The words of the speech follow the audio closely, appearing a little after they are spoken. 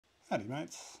Howdy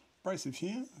mates, Abrasive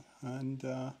here, and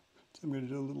I'm going to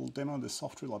do a little demo of this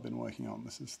soft drill I've been working on.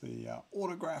 This is the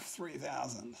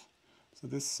AUTOGRAPH3000. So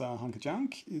this hunk of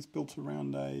junk is built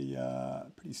around a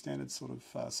pretty standard sort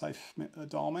of safe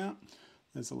dial mount.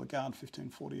 There's a leakage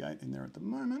 1548 in there at the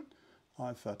moment.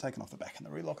 I've taken off the back and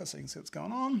the relocker so you can see what's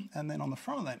going on, and then on the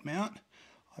front of that mount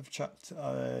I've chucked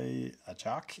a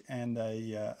chuck and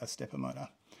a stepper motor.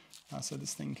 So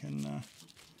this thing can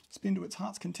spin to its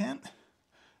heart's content.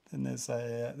 Then there's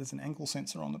an angle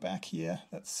sensor on the back here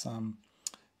that's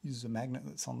uses a magnet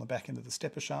that's on the back end of the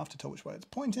stepper shaft to tell which way it's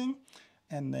pointing.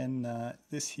 And then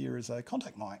this here is a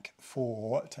contact mic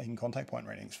for taking contact point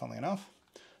readings, funnily enough.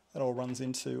 That all runs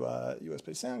into a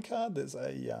USB sound card. There's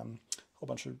a whole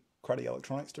bunch of cruddy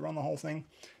electronics to run the whole thing.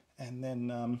 And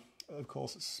then, of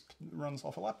course, it runs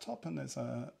off a laptop, and there's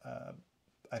a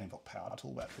 18-volt power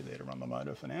tool battery there to run the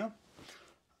motor for now.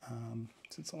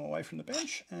 Sits on the way from the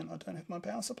bench, and I don't have my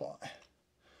power supply.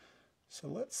 So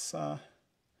let's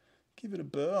give it a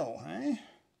burl, eh?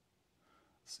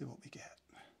 See what we get.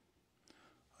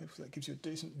 Hopefully that gives you a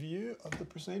decent view of the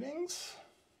proceedings.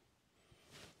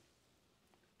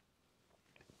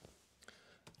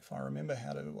 If I remember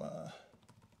how to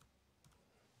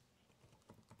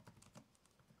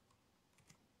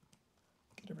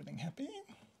get everything happy.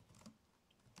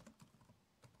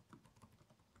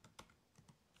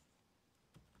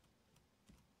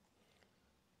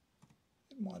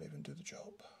 Might even do the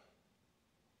job.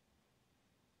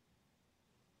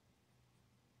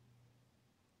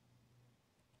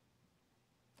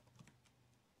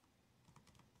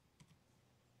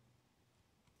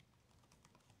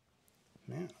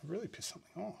 Man, I really pissed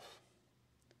something off.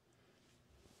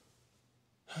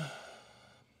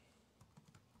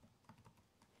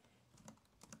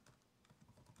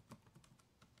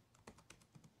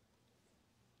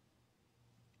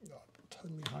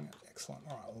 Totally hung it. Excellent.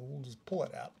 All right, we'll just pull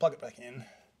it out, plug it back in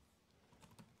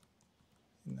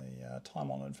the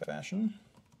time-honoured fashion.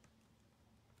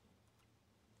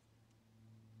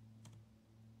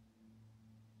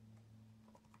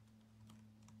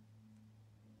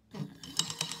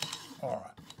 All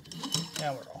right,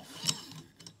 now we're off.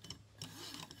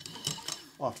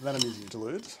 Well, after that amusing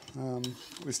interlude,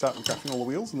 we start with graphing all the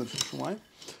wheels in the traditional way.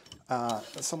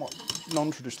 Somewhat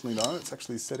non-traditionally though, it's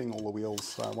actually setting all the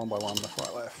wheels one by one, left,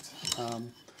 right, left.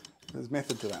 There's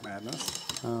method to that madness.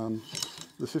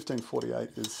 The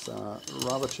 1548 is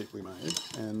rather cheaply made,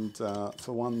 and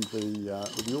for one,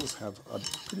 the wheels have a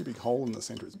pretty big hole in the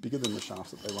centre. It's bigger than the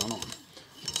shaft that they run on.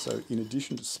 So in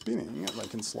addition to spinning, they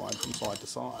can slide from side to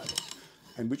side.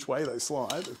 And which way they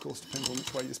slide, of course, depends on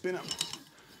which way you spin them.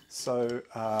 So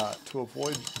to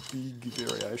avoid big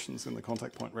variations in the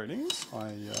contact point readings,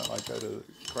 I go to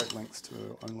great lengths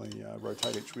to only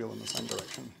rotate each wheel in the same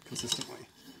direction consistently.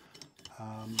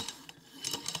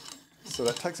 So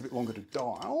that takes a bit longer to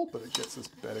dial, but it gets us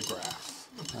better graphs.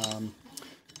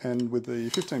 And with the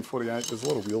 1548, there's a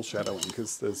lot of wheel shadowing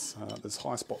because there's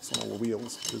high spots on all the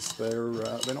wheels because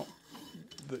they're not,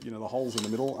 the holes in the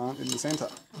middle aren't in the centre.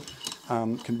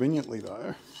 Conveniently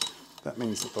though, that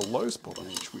means that the low spot on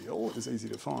each wheel is easy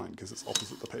to find because it's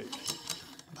opposite the peak.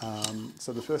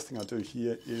 So the first thing I do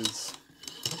here is,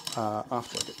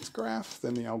 after I get this graph,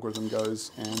 then the algorithm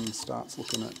goes and starts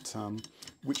looking at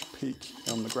which peak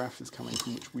on the graph is coming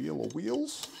from which wheel or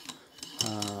wheels,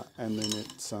 and then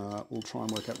it will try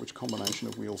and work out which combination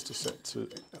of wheels to set to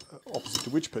opposite to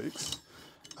which peaks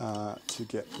to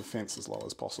get the fence as low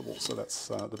as possible. So that's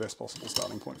the best possible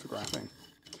starting point for graphing.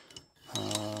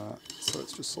 So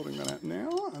it's just sorting that out now,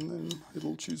 and then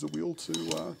it'll choose a wheel to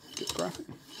get graphing.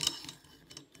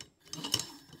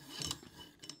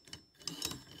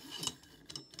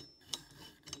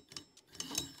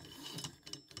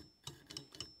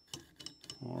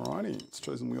 Alrighty, it's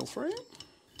chosen wheel 3.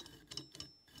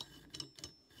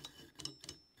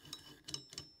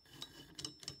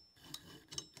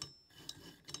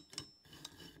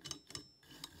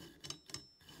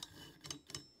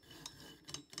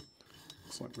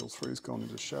 Looks like wheel 3's gone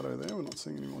into shadow there. We're not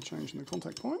seeing any more change in the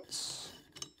contact points.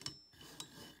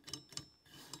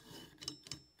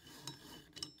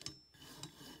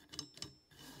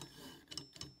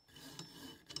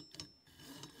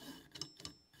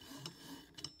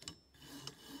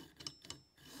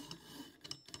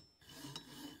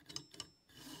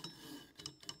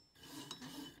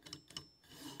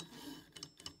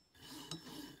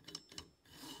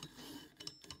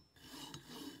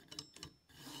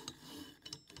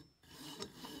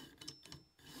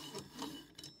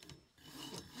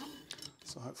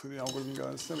 So hopefully the algorithm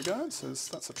goes, there we go, it says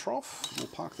that's a trough. We'll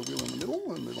park the wheel in the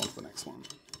middle and move on to the next one.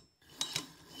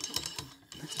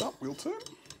 Next up, wheel 2.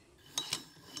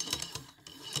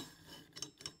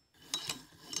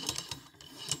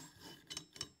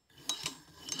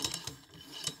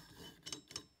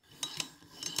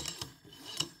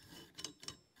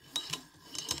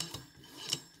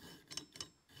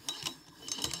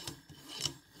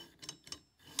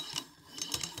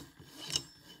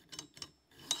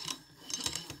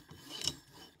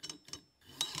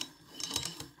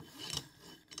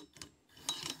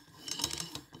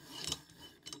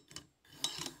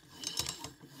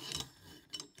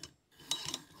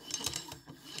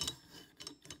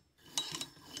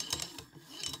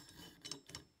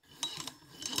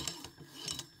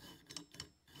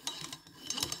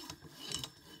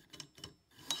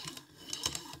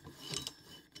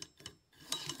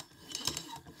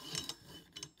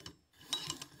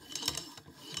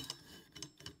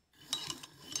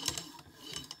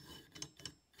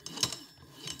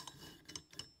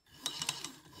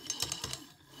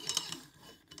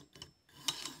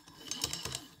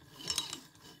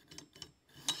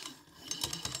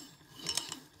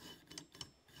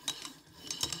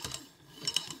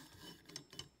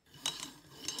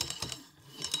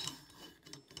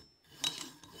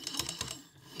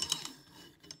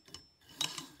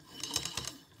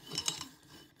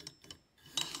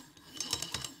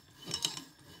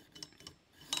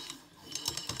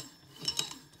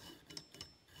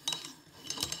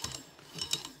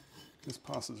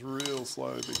 mouse is real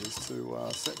slow because to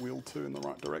set wheel 2 in the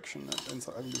right direction, it ends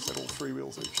up having to set all 3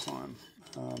 wheels each time.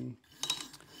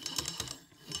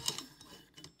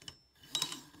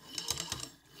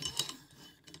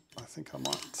 I think I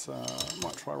might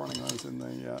try running those in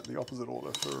the opposite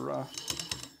order for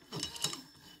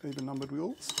even numbered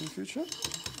wheels in future.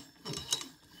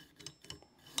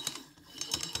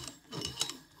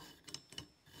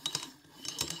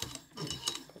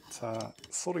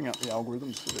 Sorting out the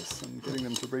algorithms for this and getting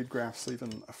them to read graphs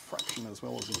even a fraction as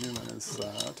well as a human is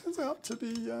turns out to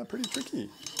be pretty tricky.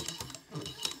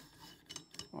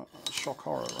 Shock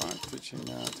horror, right? Teaching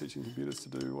computers to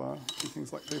do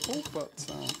things like people, but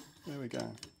there we go.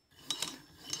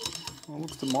 Well, it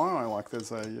looks to my eye like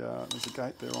there's a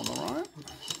gate there on the right.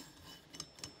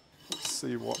 Let's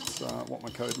see what my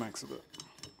code makes of it.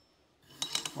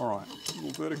 All right,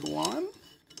 little vertical line.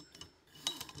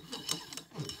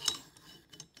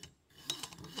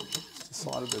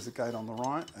 Decided there's a gate on the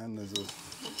right and there's a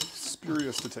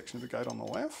spurious detection of a gate on the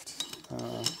left.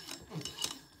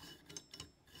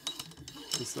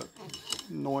 Because that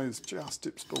noise just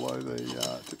dips below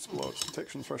its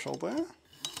detection threshold there.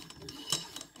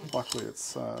 Luckily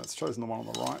it's chosen the one on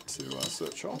the right to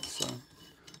search off, so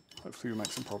hopefully we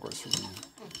make some progress from there.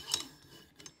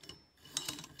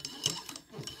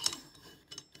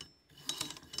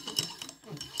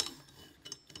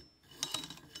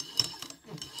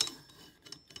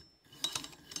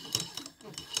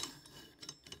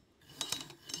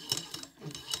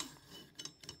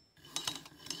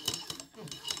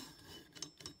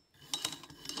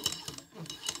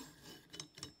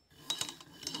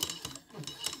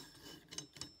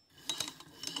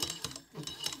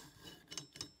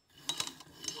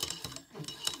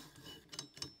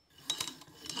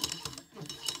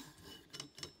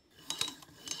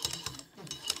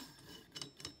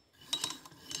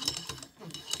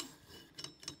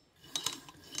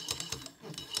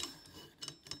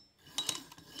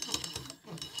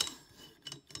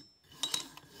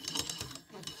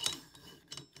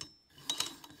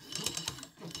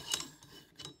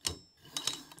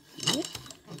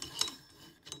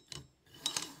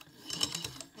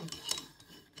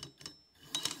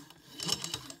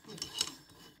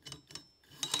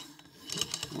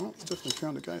 Well, it's definitely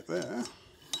found a gate there.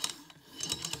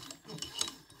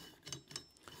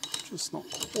 Just not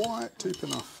quite deep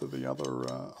enough for the other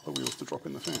wheels to drop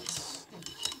in the fence.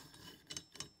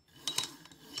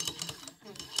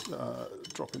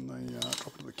 Drop into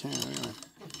the can anyway.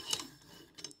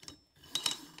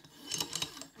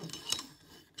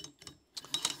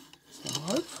 So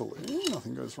hopefully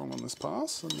nothing goes wrong on this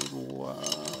pass, and it'll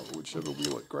whichever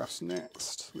wheel it graphs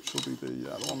next, which will be the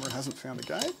one where it hasn't found a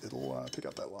gate, it'll pick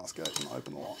up that last gate and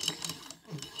open the lock.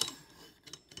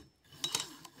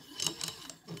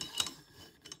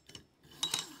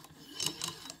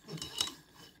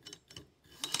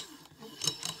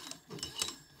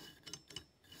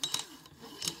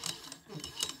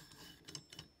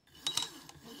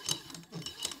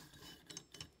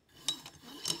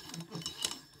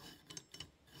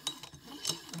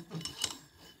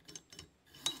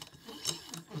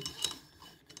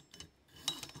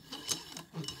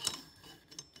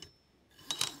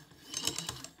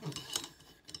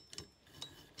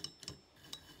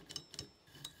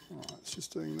 It's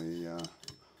just doing the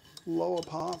lower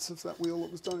parts of that wheel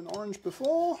that was done in orange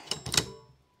before.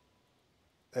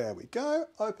 There we go,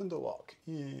 opened a lock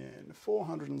in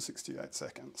 468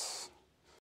 seconds.